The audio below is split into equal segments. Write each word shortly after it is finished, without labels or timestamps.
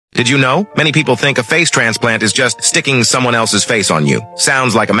Did you know? Many people think a face transplant is just sticking someone else's face on you.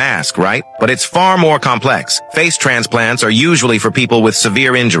 Sounds like a mask, right? But it's far more complex. Face transplants are usually for people with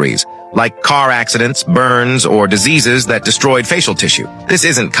severe injuries, like car accidents, burns, or diseases that destroyed facial tissue. This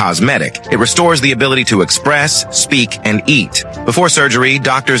isn't cosmetic. It restores the ability to express, speak, and eat. Before surgery,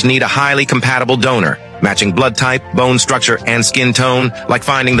 doctors need a highly compatible donor, matching blood type, bone structure, and skin tone, like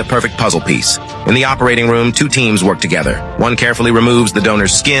finding the perfect puzzle piece. In the operating room, two teams work together. One carefully removes the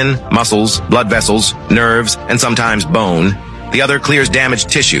donor's skin, muscles, blood vessels, nerves, and sometimes bone. The other clears damaged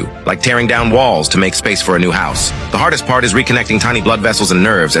tissue, like tearing down walls to make space for a new house. The hardest part is reconnecting tiny blood vessels and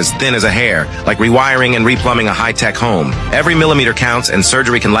nerves as thin as a hair, like rewiring and replumbing a high-tech home. Every millimeter counts, and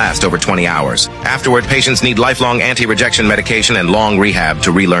surgery can last over 20 hours. Afterward, patients need lifelong anti-rejection medication and long rehab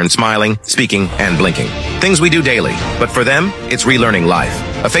to relearn smiling, speaking, and blinking. Things we do daily, but for them, it's relearning life.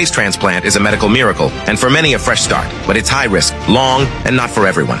 A face transplant is a medical miracle, and for many a fresh start, but it's high risk, long, and not for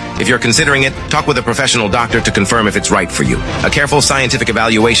everyone. If you're considering it, talk with a professional doctor to confirm if it's right for you. A careful scientific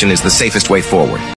evaluation is the safest way forward.